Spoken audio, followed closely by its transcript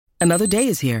Another day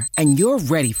is here, and you're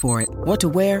ready for it. What to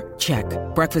wear? Check.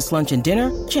 Breakfast, lunch, and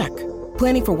dinner? Check.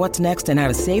 Planning for what's next and how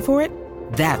to save for it?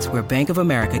 That's where Bank of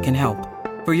America can help.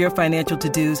 For your financial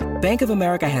to-dos, Bank of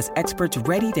America has experts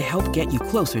ready to help get you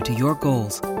closer to your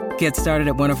goals. Get started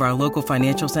at one of our local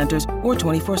financial centers or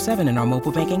 24/7 in our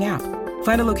mobile banking app.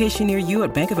 Find a location near you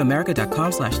at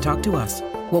bankofamerica.com/talktous.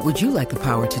 What would you like the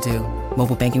power to do?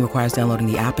 Mobile banking requires downloading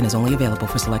the app and is only available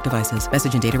for select devices.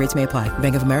 Message and data rates may apply.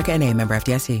 Bank of America N.A., member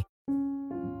FDIC.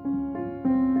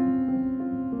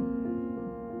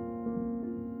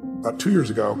 About 2 years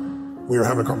ago, we were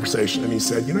having a conversation, and he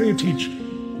said, you teach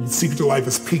the secret to life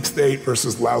is peak state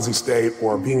versus lousy state,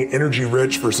 or being energy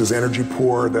rich versus energy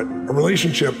poor, that a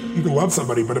relationship, you can love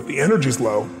somebody, but if the energy's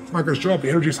low, it's not going to show up. The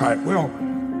energy's high, it will.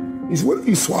 He said, what if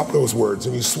you swap those words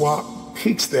and you swap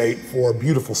peak state for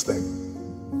beautiful state?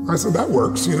 I said, that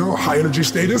works. A high energy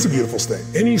state is a beautiful state.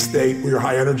 Any state where your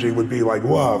high energy would be like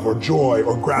love or joy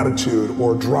or gratitude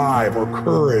or drive or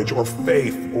courage or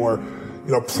faith or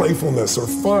playfulness or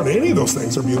fun, any of those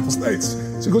things are beautiful states.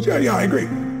 So he goes, yeah, I agree.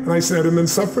 And I said, and then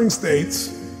suffering states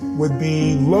would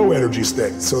be low energy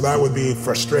states. So that would be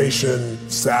frustration,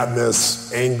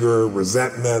 sadness, anger,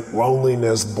 resentment,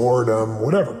 loneliness, boredom,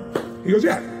 whatever. He goes,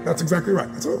 yeah, that's exactly right.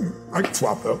 So I can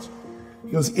swap those.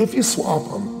 He goes, if you swap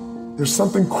them, there's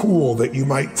something cool that you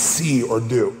might see or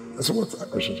do. I said, what's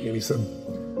that, Christian? And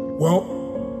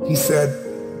he said,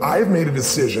 I've made a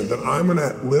decision that I'm going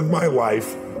to live my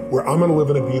life where I'm going to live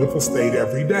in a beautiful state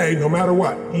every day, no matter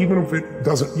what, even if it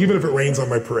rains on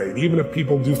my parade, even if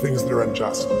people do things that are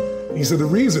unjust. And he said, the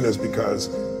reason is because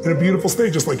in a beautiful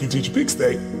state, just like you teach a peak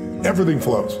state, everything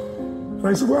flows. And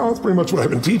I said, well, that's pretty much what I've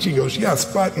been teaching. He goes, yes,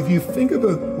 but if you think of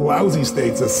the lousy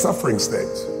states as suffering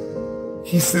states,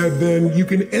 he said, then you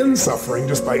can end suffering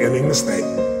just by ending the state.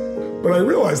 But I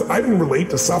realized I didn't relate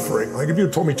to suffering. Like if you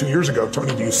had told me 2 years ago,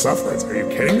 Tony, do you suffer? I'd say, are you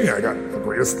kidding me? I got the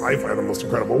greatest life. I have the most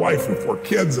incredible wife and 4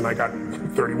 kids, and I got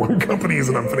 31 companies,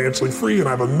 and I'm financially free, and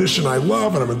I have a mission I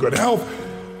love, and I'm in good health.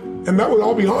 And that would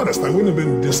all be honest. I wouldn't have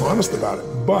been dishonest about it.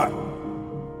 But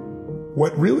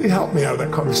what really helped me out of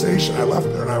that conversation, I left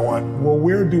there and I went, well,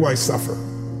 where do I suffer?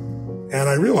 And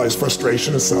I realized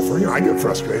frustration is suffering. I get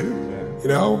frustrated.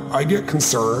 I get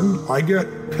concerned. I get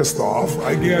pissed off.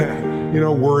 I get,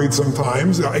 worried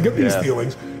sometimes. I get these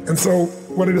feelings. And so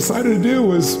what I decided to do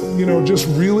was, just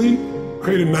really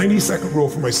create a 90-second rule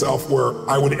for myself where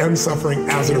I would end suffering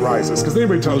as it arises. Because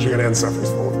anybody tells you you're going to end suffering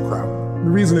is full of crap. The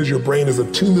reason is your brain is a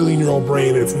 2 million-year-old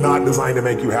brain, and it's not designed to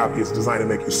make you happy. It's designed to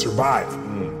make you survive.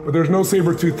 But there's no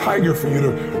saber-toothed tiger for you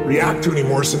to react to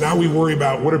anymore. So now we worry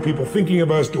about what are people thinking of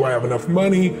us? Do I have enough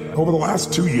money? Over the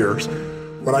last 2 years,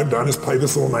 what I've done is play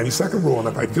this little 90-second rule. And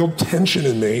if I feel tension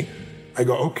in me, I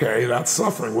go, okay, that's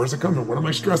suffering. Where's it come from? What am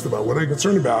I stressed about? What am I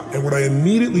concerned about? And what I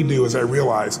immediately do is I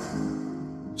realize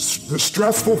the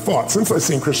stressful thoughts. Since I've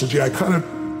seen Christian G, I kind of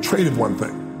traded one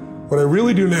thing. What I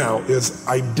really do now is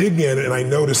I dig in and I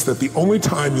notice that the only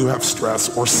time you have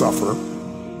stress or suffer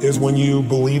is when you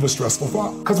believe a stressful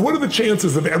thought. Because what are the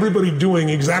chances of everybody doing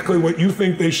exactly what you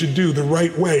think they should do the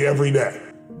right way every day?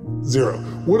 0.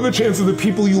 What are the chances of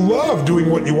people you love doing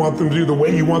what you want them to do the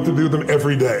way you want to do them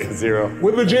every day? 0.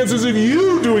 What are the chances of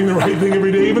you doing the right thing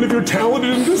every day, even if you're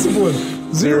talented and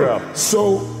disciplined? 0.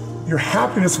 So your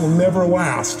happiness will never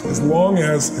last as long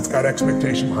as it's got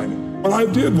expectation behind it. What I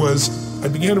did was I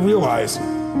began to realize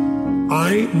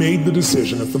I made the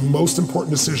decision, it's the most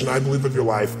important decision I believe of your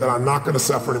life, that I'm not going to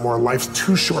suffer anymore. Life's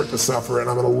too short to suffer, and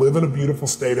I'm going to live in a beautiful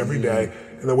state every day.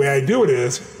 And the way I do it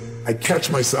is I catch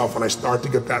myself when I start to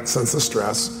get that sense of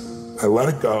stress, I let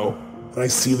it go, and I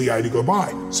see the idea go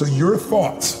by. So your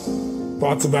thoughts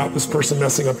about this person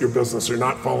messing up your business or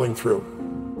not following through.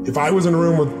 If I was in a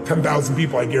room with 10,000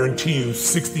 people, I guarantee you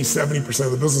 60, 70%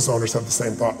 of the business owners have the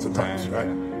same thoughts at times, right?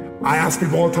 I ask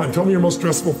people all the time, tell me your most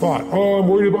stressful thought. Oh, I'm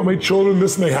worried about my children,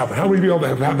 this may happen. How many people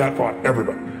have had that thought?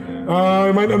 Everybody.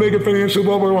 I might not make it financially,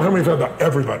 blah, blah, blah. How many have had that?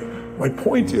 Everybody. My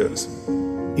point is,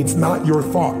 it's not your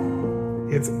thought.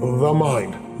 It's the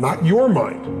mind, not your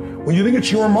mind. When you think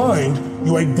it's your mind,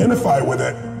 you identify with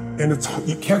it, and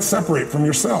you can't separate from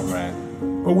yourself. Right.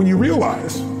 But when you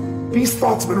realize, these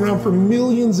thoughts have been around for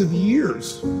millions of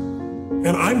years,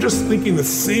 and I'm just thinking the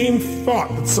same thought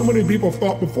that so many people have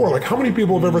thought before. Like, how many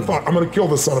people have ever thought, I'm going to kill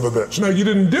this son of a bitch? Now, you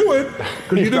didn't do it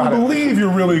because you didn't believe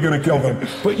you're really going to kill them.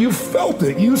 But you felt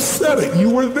it. You said it.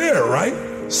 You were there,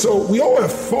 right? So we all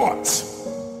have thoughts.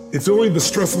 It's only the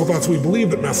stressful thoughts we believe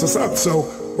that mess us up. So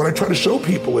what I try to show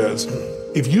people is,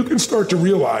 if you can start to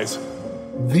realize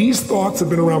These thoughts have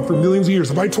been around for millions of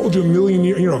years. If I told you 1,000,000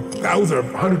 years,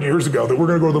 100 years ago that we're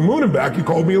gonna go to the moon and back, you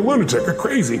called me a lunatic or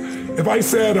crazy. If I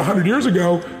said 100 years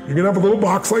ago, you're gonna have a little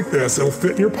box like this, it'll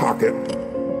fit in your pocket,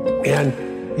 and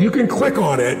you can click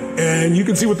on it and you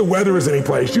can see what the weather is any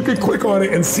place. You can click on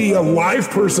it and see a live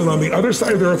person on the other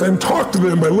side of the earth and talk to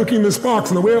them by looking in this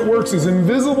box. And the way it works is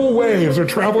invisible waves are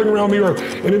traveling around the earth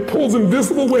and it pulls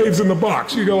invisible waves in the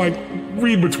box. You go like,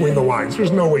 read between the lines.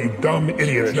 There's no way, you dumb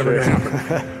idiot, it's never gonna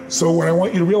happen. So what I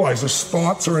want you to realize is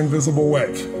thoughts are invisible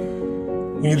waves.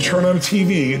 When you turn on a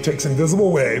TV, it takes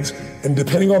invisible waves, and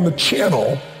depending on the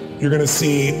channel, you're gonna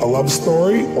see a love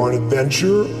story or an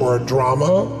adventure or a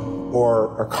drama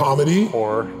or a comedy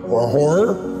or a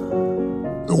horror.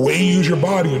 The way you use your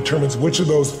body determines which of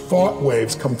those thought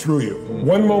waves come through you.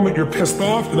 One moment you're pissed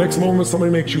off, the next moment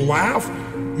somebody makes you laugh,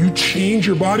 you change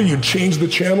your body, you change the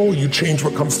channel, you change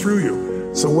what comes through you.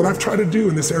 So what I've tried to do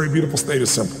in this Airy Beautiful State is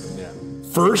simple.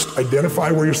 First,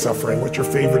 identify where you're suffering. What's your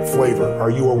favorite flavor? Are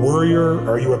you a worrier?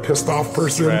 Are you a pissed off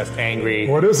person? Stressed, angry.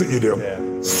 What is it you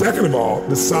do? Second of all,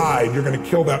 decide you're gonna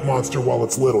kill that monster while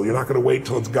it's little. You're not gonna wait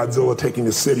till it's Godzilla taking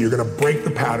the city. You're gonna break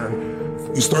the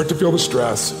pattern. You start to feel the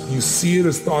stress. You see it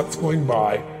as thoughts going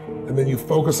by, and then you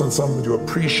focus on something to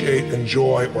appreciate,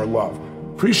 enjoy, or love.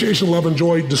 Appreciation, love, and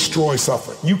joy destroy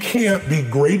suffering. You can't be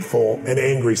grateful and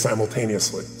angry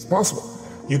simultaneously. It's possible.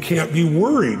 You can't be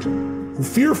worried and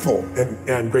fearful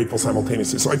and grateful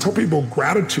simultaneously. So I tell people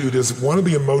gratitude is one of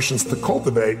the emotions to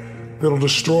cultivate that'll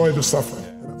destroy the suffering.